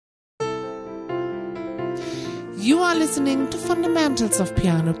You are listening to Fundamentals of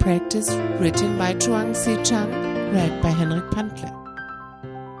Piano Practice, written by Chuang-Tze Chang, read by Henrik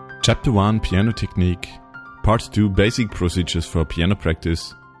Pantler. Chapter 1 Piano Technique, Part 2 Basic Procedures for Piano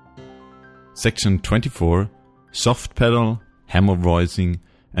Practice, Section 24 Soft Pedal, Hammer Voicing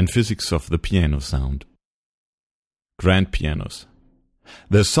and Physics of the Piano Sound. Grand pianos.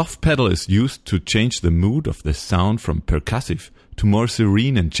 The soft pedal is used to change the mood of the sound from percussive to more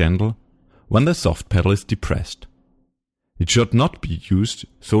serene and gentle when the soft pedal is depressed. It should not be used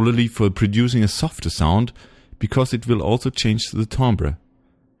solely for producing a softer sound because it will also change the timbre.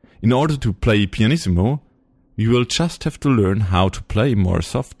 In order to play pianissimo, you will just have to learn how to play more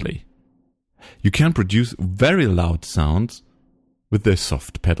softly. You can produce very loud sounds with the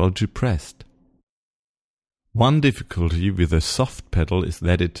soft pedal depressed. One difficulty with a soft pedal is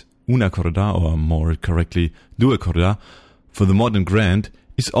that it una corda, or more correctly due corda, for the modern grand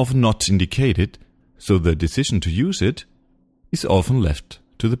is often not indicated, so the decision to use it is often left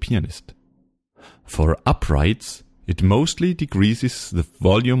to the pianist. For uprights, it mostly decreases the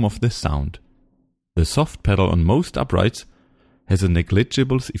volume of the sound. The soft pedal on most uprights has a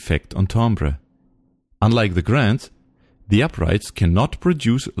negligible effect on timbre. Unlike the grands, the uprights cannot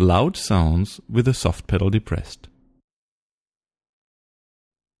produce loud sounds with the soft pedal depressed.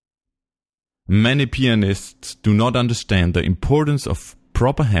 Many pianists do not understand the importance of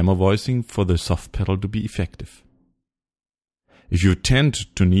proper hammer voicing for the soft pedal to be effective. If you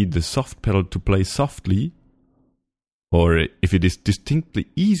tend to need the soft pedal to play softly, or if it is distinctly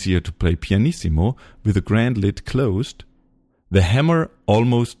easier to play pianissimo with the grand lid closed, the hammer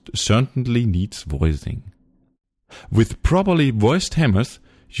almost certainly needs voicing. With properly voiced hammers,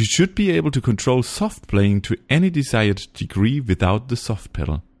 you should be able to control soft playing to any desired degree without the soft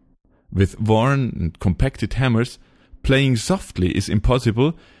pedal. With worn and compacted hammers, playing softly is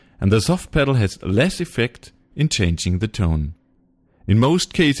impossible, and the soft pedal has less effect in changing the tone. In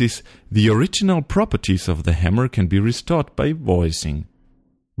most cases, the original properties of the hammer can be restored by voicing,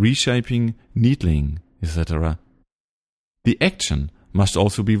 reshaping, needling, etc. The action must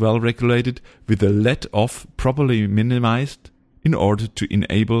also be well regulated with the let-off properly minimized in order to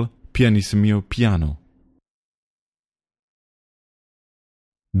enable pianissimo piano.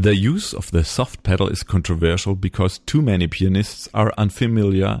 The use of the soft pedal is controversial because too many pianists are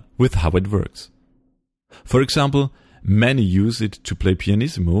unfamiliar with how it works. For example, many use it to play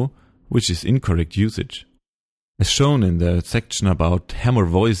pianissimo, which is incorrect usage. As shown in the section about hammer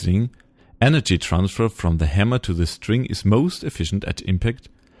voicing, energy transfer from the hammer to the string is most efficient at impact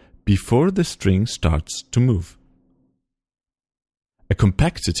before the string starts to move. A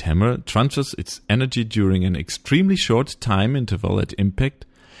compacted hammer transfers its energy during an extremely short time interval at impact,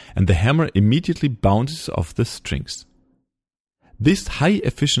 and the hammer immediately bounces off the strings. This high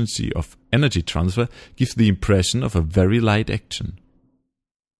efficiency of energy transfer gives the impression of a very light action.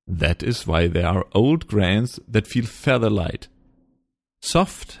 That is why there are old grands that feel feather light.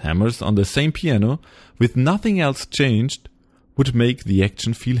 Soft hammers on the same piano, with nothing else changed, would make the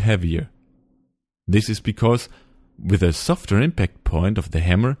action feel heavier. This is because, with a softer impact point of the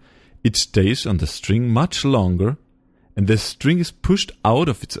hammer, it stays on the string much longer, and the string is pushed out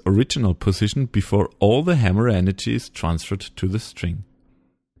of its original position before all the hammer energy is transferred to the string.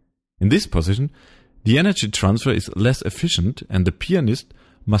 In this position, the energy transfer is less efficient, and the pianist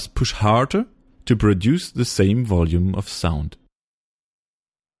must push harder to produce the same volume of sound.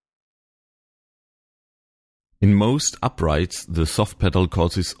 In most uprights, the soft pedal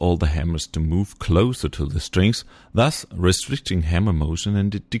causes all the hammers to move closer to the strings, thus restricting hammer motion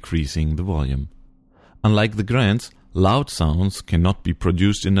and decreasing the volume. Unlike the grands, loud sounds cannot be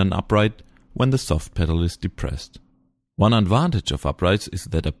produced in an upright when the soft pedal is depressed. One advantage of uprights is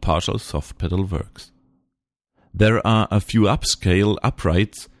that a partial soft pedal works. There are a few upscale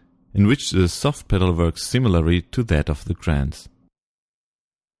uprights in which the soft pedal works similarly to that of the grands.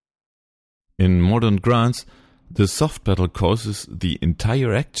 In modern grands, the soft pedal causes the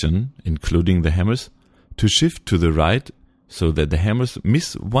entire action, including the hammers, to shift to the right so that the hammers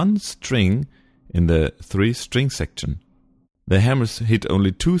miss one string in the 3-string section. The hammers hit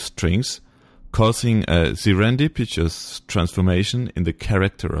only 2 strings, causing a serendipitous transformation in the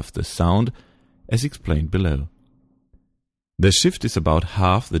character of the sound, as explained below. The shift is about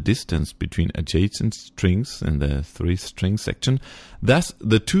half the distance between adjacent strings in the 3-string section, thus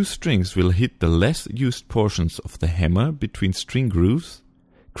the 2 strings will hit the less used portions of the hammer between string grooves,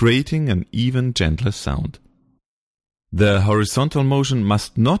 creating an even gentler sound. The horizontal motion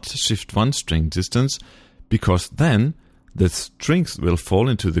must not shift 1 string distance, because then the strings will fall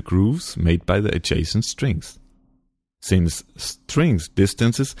into the grooves made by the adjacent strings. Since strings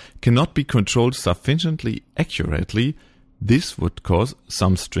distances cannot be controlled sufficiently accurately, this would cause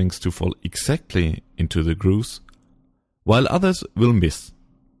some strings to fall exactly into the grooves, while others will miss,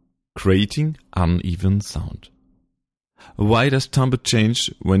 creating uneven sound. Why does timbre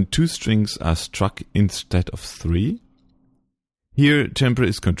change when 2 strings are struck instead of 3? Here, timbre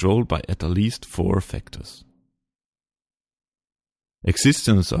is controlled by at least 4 factors.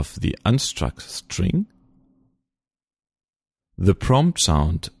 Existence of the unstruck string, the prompt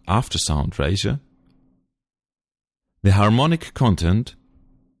sound after sound ratio, the harmonic content,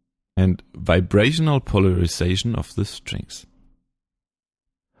 and vibrational polarization of the strings.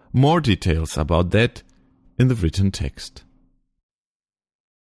 More details about that in the written text.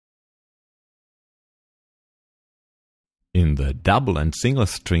 In the double and single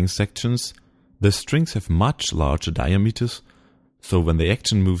string sections, the strings have much larger diameters, so when the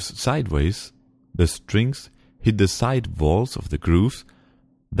action moves sideways, the strings hit the side walls of the grooves,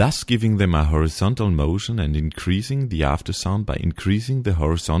 thus giving them a horizontal motion and increasing the aftersound by increasing the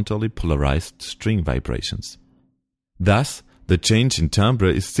horizontally polarized string vibrations. Thus, the change in timbre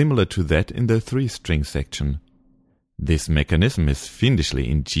is similar to that in the 3-string section. This mechanism is fiendishly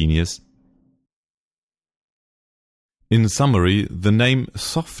ingenious. In summary, the name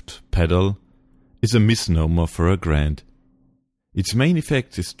soft pedal is a misnomer for a grand. Its main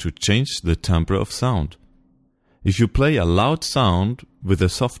effect is to change the timbre of sound. If you play a loud sound with a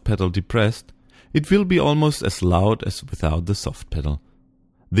soft pedal depressed, it will be almost as loud as without the soft pedal.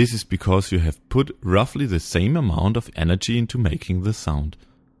 This is because you have put roughly the same amount of energy into making the sound.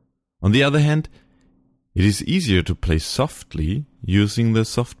 On the other hand, it is easier to play softly using the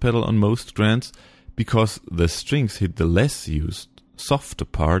soft pedal on most grands because the strings hit the less used, softer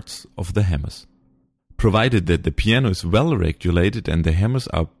parts of the hammers. Provided that the piano is well regulated and the hammers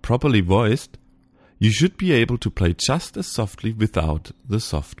are properly voiced, you should be able to play just as softly without the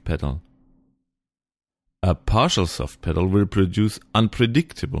soft pedal. A partial soft pedal will produce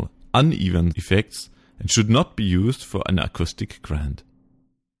unpredictable, uneven effects and should not be used for an acoustic grand.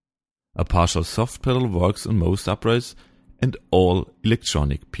 A partial soft pedal works on most uprights and all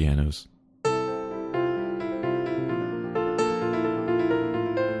electronic pianos.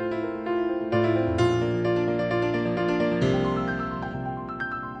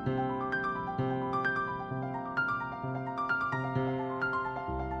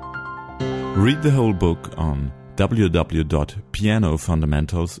 Read the whole book on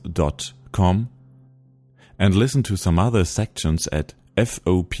www.pianofundamentals.com and listen to some other sections at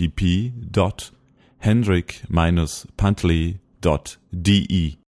FoPP.henrik-pantli.de.